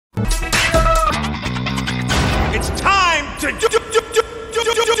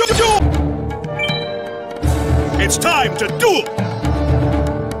It's time to duel!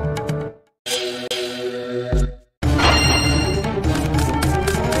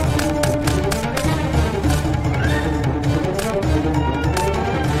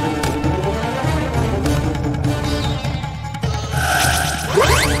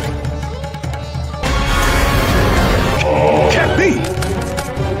 Can't be!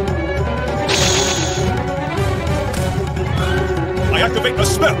 I activate a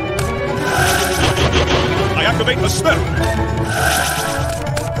spell! I activate a spell!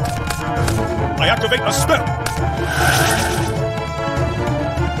 I activate a spell!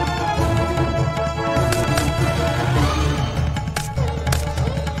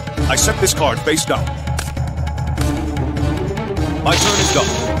 I set this card face down. My turn is done.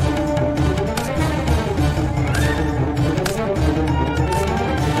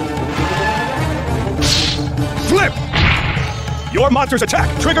 Flip! Your monster's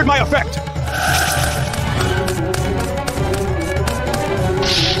attack triggered my effect!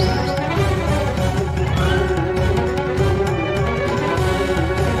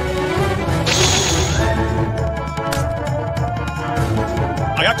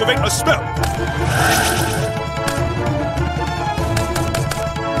 I activate a spell!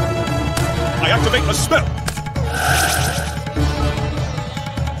 I activate a spell!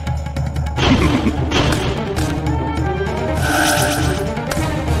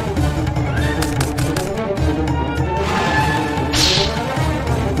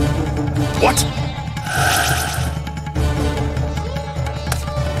 What?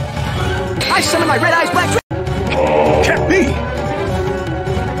 I summon my red eyes black dragon! Can't be!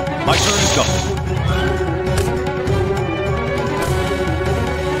 My turn is done.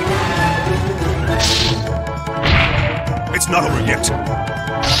 It's not over yet.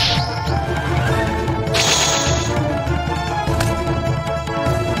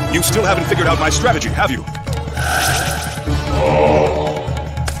 You still haven't figured out my strategy, have you?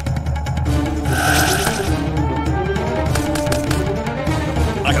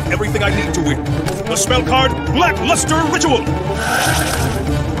 I have everything I need to win. The spell card, Blackluster Ritual!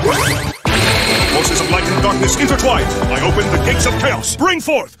 Forces of light and darkness intertwine. I open the gates of chaos. Bring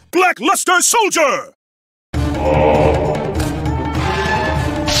forth Blackluster Soldier!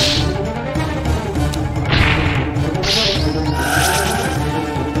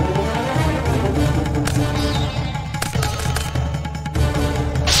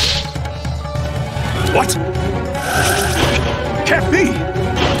 What? Can't be!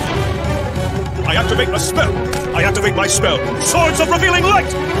 I activate a spell. I activate my spell. Swords of Revealing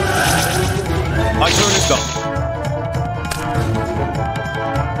Light! My turn is done.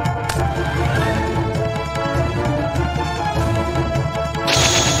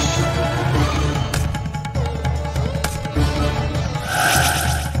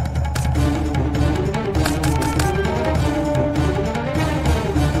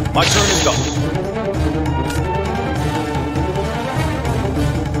 My turn is done.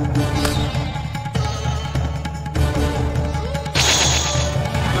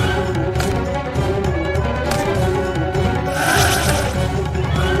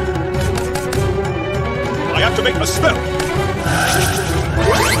 Activate a spell.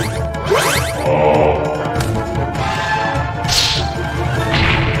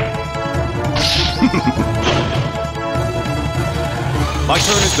 My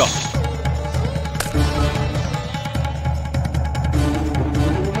turn is done.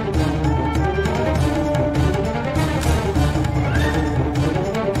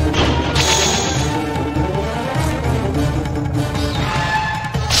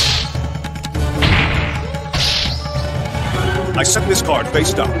 I set this card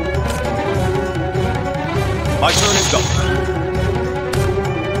face down. My turn is done.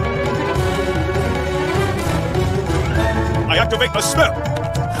 I activate a spell.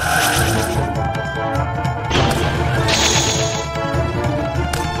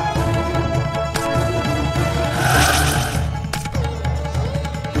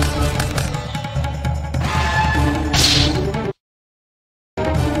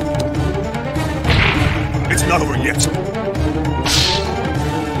 It's not over yet.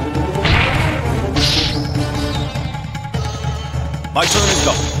 My turn is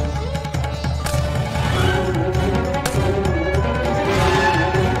done.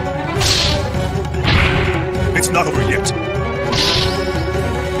 It's not over yet.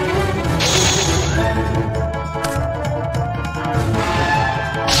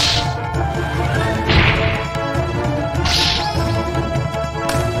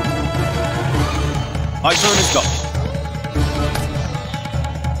 My turn is done.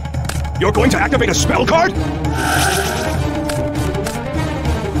 You're going to activate a spell card?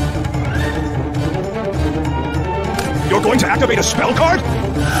 You're going to activate a spell card?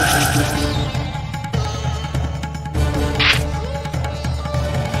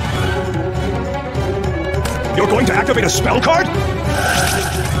 You're going to activate a spell card?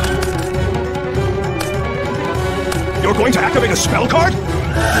 You're going to activate a spell card?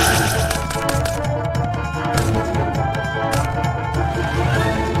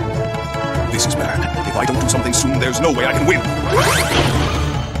 This is bad. If I don't do something soon, there's no way I can win.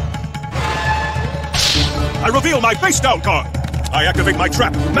 I reveal my face down card. I activate my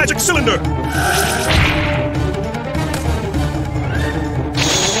trap, Magic Cylinder.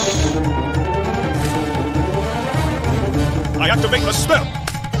 I activate a spell.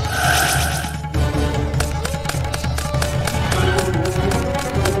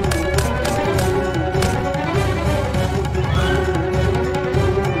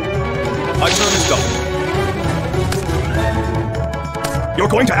 My turn is done. You're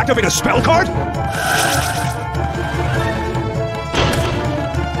going to activate a spell card?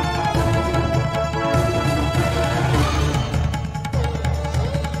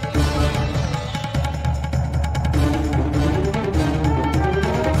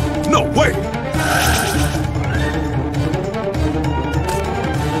 No way!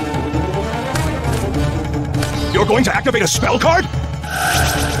 You're going to activate a spell card?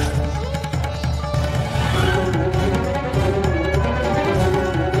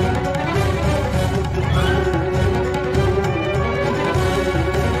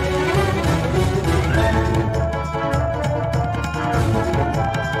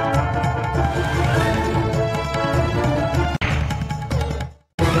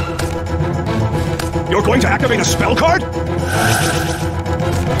 You're going to activate a spell card?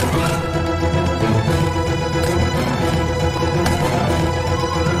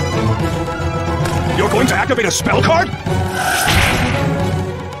 You're going to activate a spell card?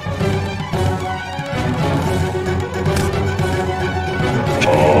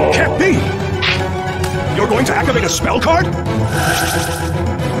 Can't be! You're going to activate a spell card?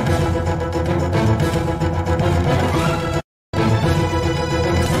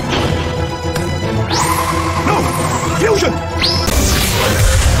 Fusion!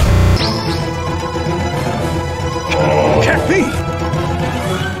 Can't be!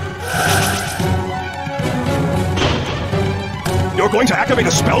 You're going to activate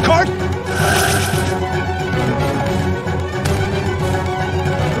a spell card?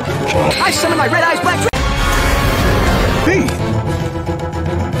 I summon my red eyes black B!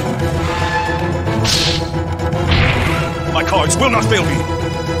 My cards will not fail me!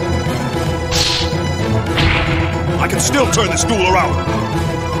 I can still turn this duel around!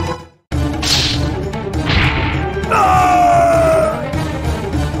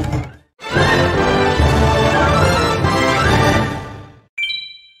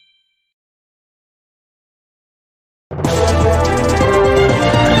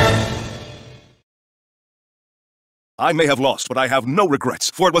 I may have lost, but I have no regrets,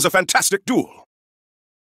 for it was a fantastic duel.